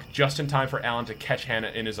the trunk just in time for Alan to catch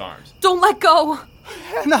Hannah in his arms. Don't let go!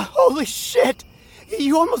 Hannah, holy shit!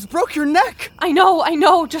 You almost broke your neck! I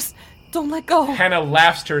know, just don't let go. Hannah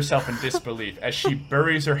laughs to herself in disbelief as she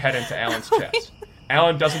buries her head into Alan's chest.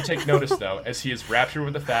 Alan doesn't take notice, though, as he is raptured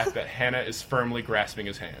with the fact that Hannah is firmly grasping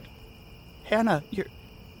his hand. Hannah,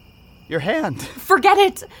 your hand. Forget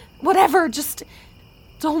it! Whatever, just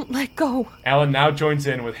don't let go. Alan now joins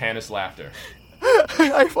in with Hannah's laughter.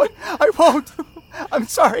 I won't. I'm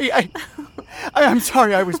sorry. I'm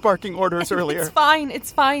sorry I was barking orders earlier.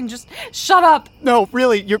 It's fine. Just shut up. No,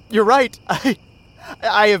 really, you're right.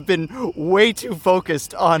 I have been way too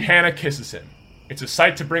focused on... Hannah kisses him. It's a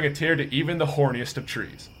sight to bring a tear to even the horniest of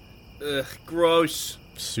trees. Ugh, gross.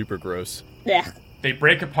 Super gross. Yeah. They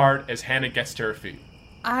break apart as Hannah gets to her feet.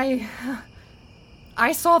 I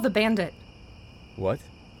saw the bandit. What?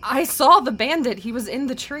 I saw the bandit. He was in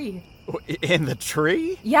the tree. In the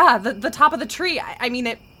tree? Yeah, the top of the tree. I mean,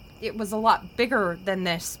 it was a lot bigger than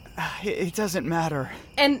this. It doesn't matter.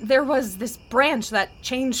 And there was this branch that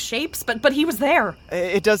changed shapes, but he was there.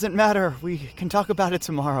 It doesn't matter. We can talk about it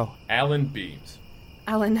tomorrow. Alan beams.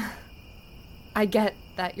 Alan, I get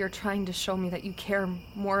that you're trying to show me that you care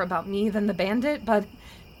more about me than the bandit, but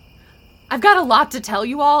I've got a lot to tell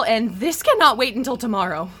you all, and this cannot wait until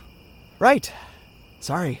tomorrow. Right.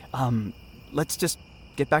 Sorry. Let's just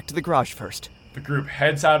get back to the garage first. The group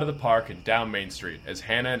heads out of the park and down Main Street as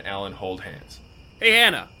Hannah and Alan hold hands. Hey,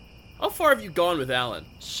 Hannah. How far have you gone with Alan?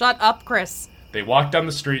 Shut up, Chris. They walk down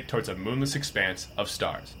the street towards a moonless expanse of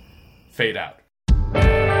stars. Fade out.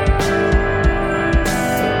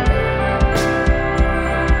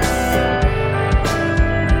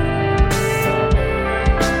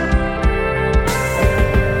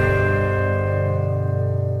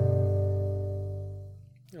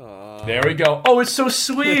 There we go. Oh, it's so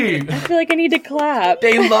sweet. I feel like I need to clap.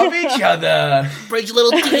 They love each other. Brings a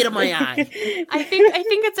little tear to my eye. I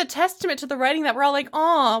think it's a testament to the writing that we're all like,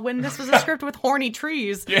 aw, when this was a script with horny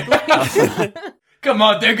trees. Yeah. Come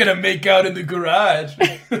on, they're gonna make out in the garage.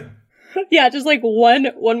 Yeah, just like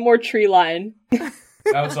one more tree line.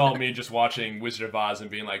 That was all me just watching Wizard of Oz and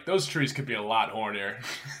being like, those trees could be a lot hornier.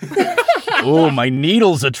 Oh, my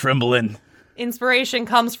needles are trembling. Inspiration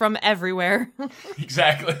comes from everywhere.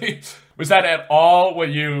 Exactly. Was that at all what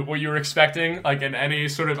you were expecting? Like in any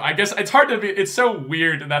sort of, I guess it's hard to be. It's so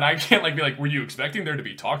weird that I can't like be like, were you expecting there to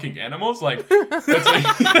be talking animals? Like, that's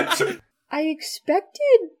like I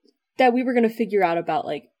expected that we were going to figure out about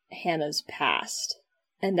like Hannah's past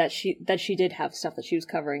and that she did have stuff that she was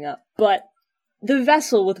covering up, but the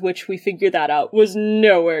vessel with which we figured that out was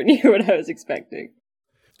nowhere near what I was expecting.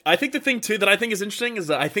 I think the thing too that I think is interesting is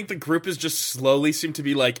that I think the group is just slowly seem to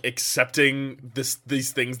be like accepting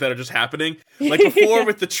these things that are just happening. Like before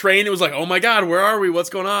with the train, it was like, oh my god, where are we? What's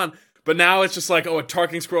going on? But now it's just like, oh, a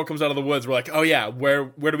talking squirrel comes out of the woods. We're like, oh yeah, where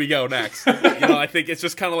do we go next? I think it's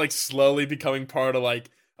just kind of like slowly becoming part of like,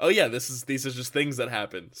 oh yeah, these are just things that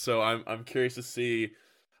happen. So I'm curious to see.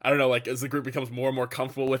 I don't know, like as the group becomes more and more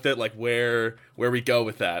comfortable with it, like where we go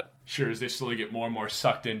with that. Sure, as they slowly get more and more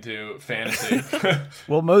sucked into fantasy.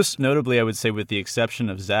 Well, most notably, I would say with the exception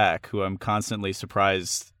of Zach, who I'm constantly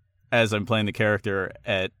surprised as I'm playing the character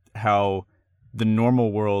at how the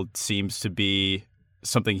normal world seems to be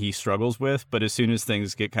something he struggles with, but as soon as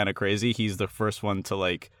things get kind of crazy, he's the first one to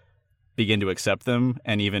like begin to accept them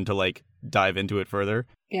and even to like dive into it further.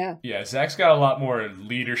 Yeah, Zach's got a lot more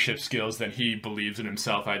leadership skills than he believes in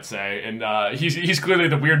himself, I'd say, and he's clearly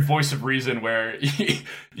the weird voice of reason where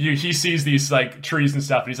he sees these like trees and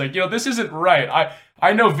stuff, and he's like, this isn't right.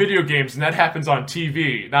 I know video games, and that happens on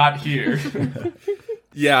TV, not here.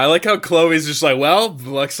 Yeah, I like how Chloe's just like, well,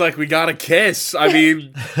 looks like we got a kiss. I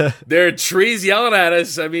mean, there are trees yelling at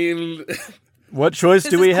us. I mean, what choice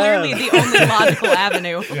do we have? This is clearly the only logical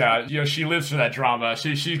avenue. Yeah, she lives for that drama.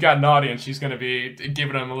 She's got an audience. She's going to be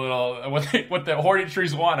giving them a little what the horny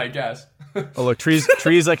trees want, I guess. Oh, look,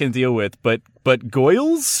 trees I can deal with, but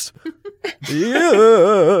goyles?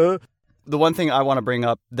 Yeah. The one thing I want to bring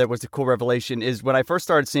up that was a cool revelation is when I first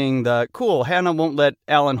started seeing the, cool, Hannah won't let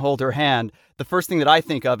Alan hold her hand, the first thing that I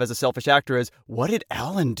think of as a selfish actor is, what did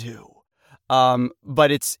Alan do?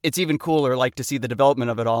 But it's even cooler, like, to see the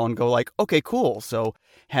development of it all and go like, okay, cool. So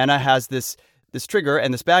Hannah has this trigger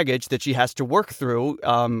and this baggage that she has to work through,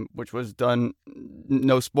 which was done,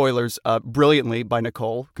 no spoilers, brilliantly by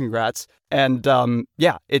Nicole. Congrats. And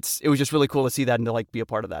it was just really cool to see that and to like be a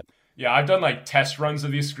part of that. Yeah, I've done like test runs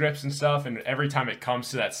of these scripts and stuff, and every time it comes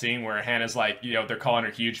to that scene where Hannah's like, they're calling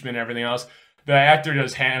her Hugeman and everything else, the actor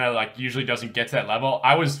does Hannah like usually doesn't get to that level.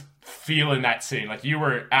 I was feeling that scene, like you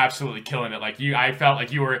were absolutely killing it. Like I felt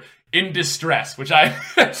like you were in distress, which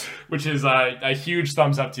is a huge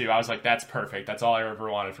thumbs up to you. I was like, that's perfect. That's all I ever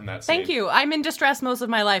wanted from that scene. Thank you. I'm in distress most of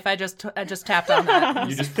my life. I just tapped on that.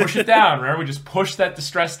 You just push it down. Remember, we just push that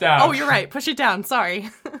distress down. Oh, you're right. Push it down. Sorry.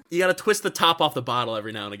 You gotta twist the top off the bottle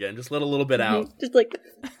every now and again. Just let a little bit out. Just like.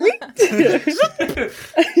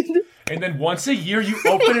 And then once a year, you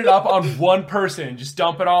open it up on one person and just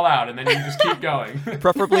dump it all out, and then you just keep going.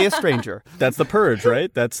 Preferably a stranger. That's the purge,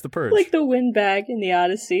 right? That's the purge. Like the windbag in the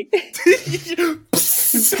Odyssey.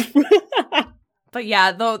 But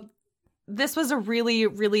yeah, though, this was a really,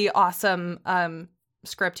 really awesome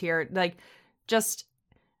script here. Like, just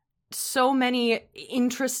so many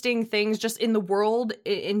interesting things just in the world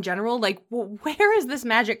in general. Like, where is this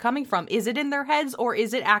magic coming from? Is it in their heads, or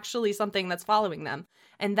is it actually something that's following them?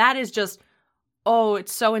 And that is just,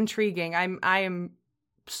 it's so intriguing. I am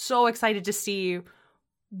so excited to see.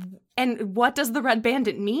 And what does the Red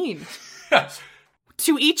Bandit mean?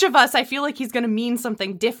 To each of us, I feel like he's going to mean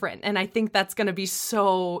something different. And I think that's going to be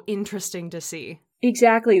so interesting to see.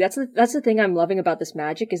 Exactly. That's the thing I'm loving about this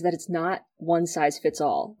magic, is that it's not one size fits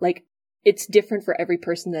all. Like, it's different for every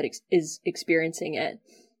person that is experiencing it,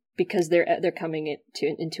 because they're coming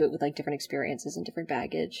into it with like different experiences and different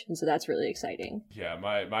baggage, and so that's really exciting. Yeah,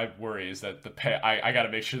 my worry is that I got to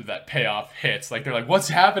make sure that payoff hits. Like, they're like, what's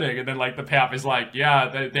happening? And then like the payoff is like,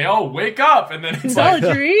 yeah, they all wake up, and then it's like, all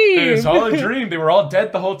a dream. It's all a dream. They were all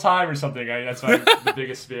dead the whole time or something. That's the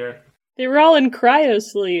biggest fear. They were all in cryo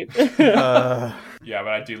sleep. Yeah,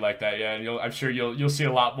 but I do like that. Yeah, and I'm sure you'll see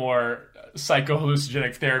a lot more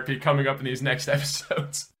psychohallucinogenic therapy coming up in these next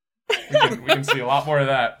episodes. We can see a lot more of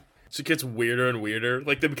that. So it gets weirder and weirder.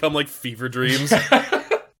 Like, they become like fever dreams.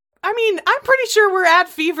 I mean, I'm pretty sure we're at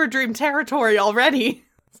fever dream territory already.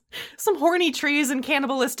 Some horny trees and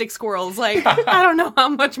cannibalistic squirrels. Like, I don't know how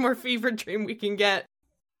much more fever dream we can get.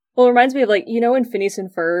 Well, it reminds me of, like, in Phineas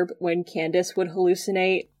and Ferb, when Candace would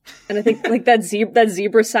hallucinate, and I think, like, that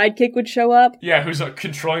zebra sidekick would show up. Yeah, who's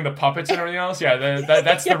controlling the puppets and everything else? Yeah,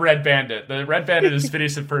 that's the Red Bandit. The Red Bandit is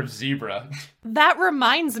Phineas and Ferb's zebra. That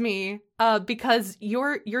reminds me, because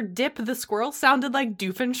your Dip the squirrel sounded like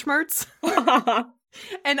Doofenshmirtz.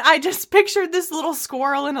 And I just pictured this little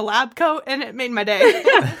squirrel in a lab coat, and it made my day.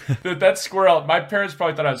 That squirrel, my parents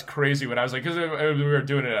probably thought I was crazy when I was like, because we were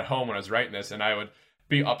doing it at home when I was writing this, and I would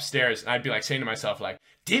be upstairs, and I'd be like saying to myself, like,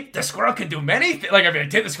 Dip, the squirrel can do many things. Like, I'd be like,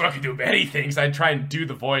 Dip, the squirrel can do many things. I'd try and do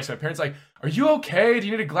the voice. My parents like, are you okay? Do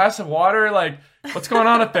you need a glass of water? Like, what's going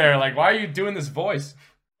on up there? Like, why are you doing this voice?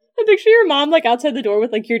 I picture your mom, like, outside the door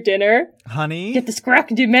with, like, your dinner. Honey? Dip the squirrel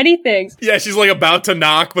can do many things. Yeah, she's like about to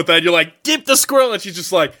knock, but then you're like, Dip the squirrel, and she's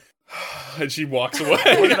just like, and she walks away.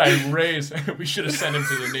 What did I raise? We should have sent him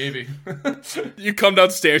to the Navy. You come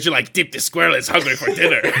downstairs, you're like, Dip the squirrel is hungry for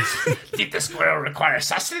dinner. Dip the squirrel requires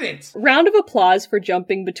sustenance. Round of applause for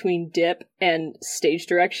jumping between Dip and stage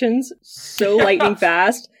directions so lightning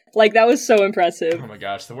fast. Like, that was so impressive. Oh my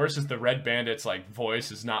gosh, the worst is the Red Bandit's, like,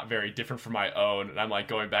 voice is not very different from my own, and I'm, like,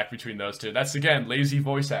 going back between those two. That's, again, lazy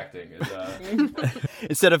voice acting.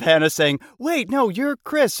 Instead of Hannah saying, wait, no, you're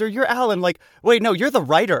Chris, or you're Alan, like, wait, no, you're the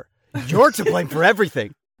writer. You're to blame for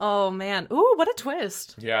everything. Oh, man. Ooh, what a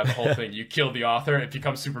twist. Yeah, the whole thing. You kill the author, it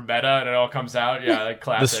becomes super meta, and it all comes out. Yeah, like,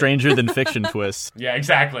 classic. The stranger than fiction twist. Yeah,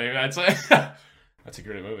 exactly. That's a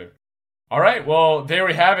great movie. All right, well, there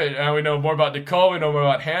we have it. We know more about Nicole, we know more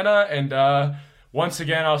about Hannah, and once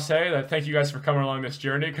again, I'll say that thank you guys for coming along this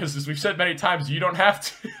journey, because as we've said many times, you don't have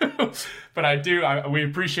to, but I do. We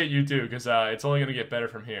appreciate you too, because it's only going to get better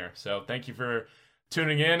from here. So thank you for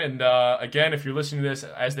tuning in, and again, if you're listening to this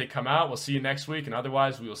as they come out, we'll see you next week, and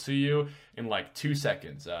otherwise, we will see you in like 2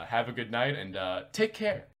 seconds. Have a good night, and take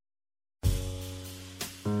care.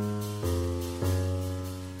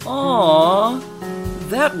 Aww.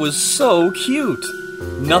 That was so cute!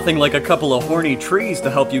 Nothing like a couple of horny trees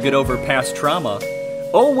to help you get over past trauma.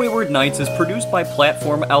 Oh Wayward Nights is produced by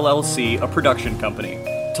Platform LLC, a production company.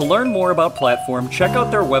 To learn more about Platform, check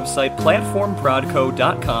out their website,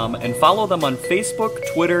 platformprodco.com, and follow them on Facebook,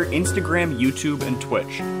 Twitter, Instagram, YouTube, and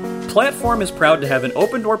Twitch. Platform is proud to have an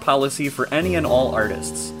open-door policy for any and all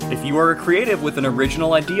artists. If you are a creative with an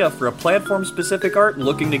original idea for a platform-specific art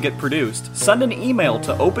looking to get produced, send an email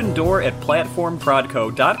to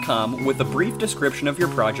opendoor@platformprodco.com with a brief description of your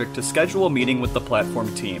project to schedule a meeting with the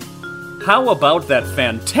Platform team. How about that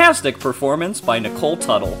fantastic performance by Nicole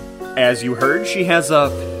Tuttle? As you heard, she has a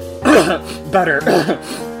better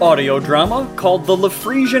audio drama called The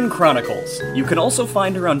Lafresian Chronicles. You can also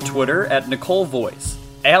find her on Twitter at Nicole Voice.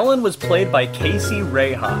 Alan was played by Casey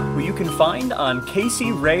Reha, who you can find on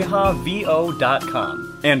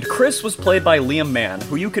CaseyRehaVO.com. And Chris was played by Liam Mann,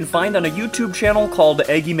 who you can find on a YouTube channel called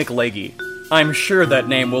Eggy McLeggy. I'm sure that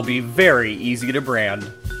name will be very easy to brand.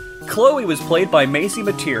 Chloe was played by Macy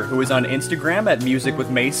Mateer, who is on Instagram at Music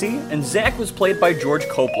with Macy, and Zach was played by George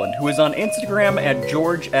Copeland, who is on Instagram at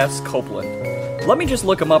George S. Copeland. Let me just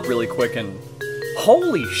look him up really quick and...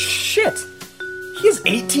 Holy shit! He has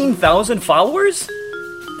 18,000 followers?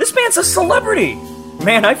 This man's a celebrity!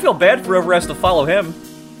 Man, I feel bad for whoever has to follow him.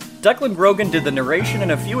 Declan Grogan did the narration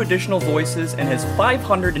and a few additional voices and has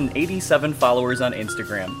 587 followers on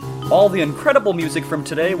Instagram. All the incredible music from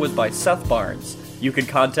today was by Seth Barnes. You can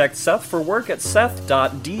contact Seth for work at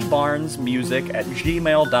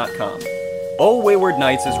seth.dbarnesmusic@gmail.com. Oh Wayward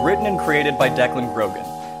Nights is written and created by Declan Grogan.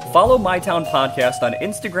 Follow MyTown Podcast on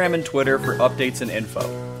Instagram and Twitter for updates and info.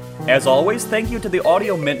 As always, thank you to the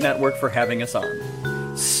Audio Mint Network for having us on.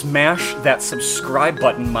 Smash that subscribe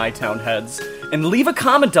button, MyTown heads, and leave a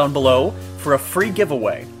comment down below for a free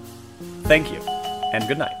giveaway. Thank you, and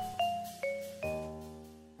good night.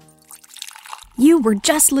 You were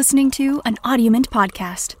just listening to an Audio Mint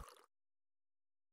podcast.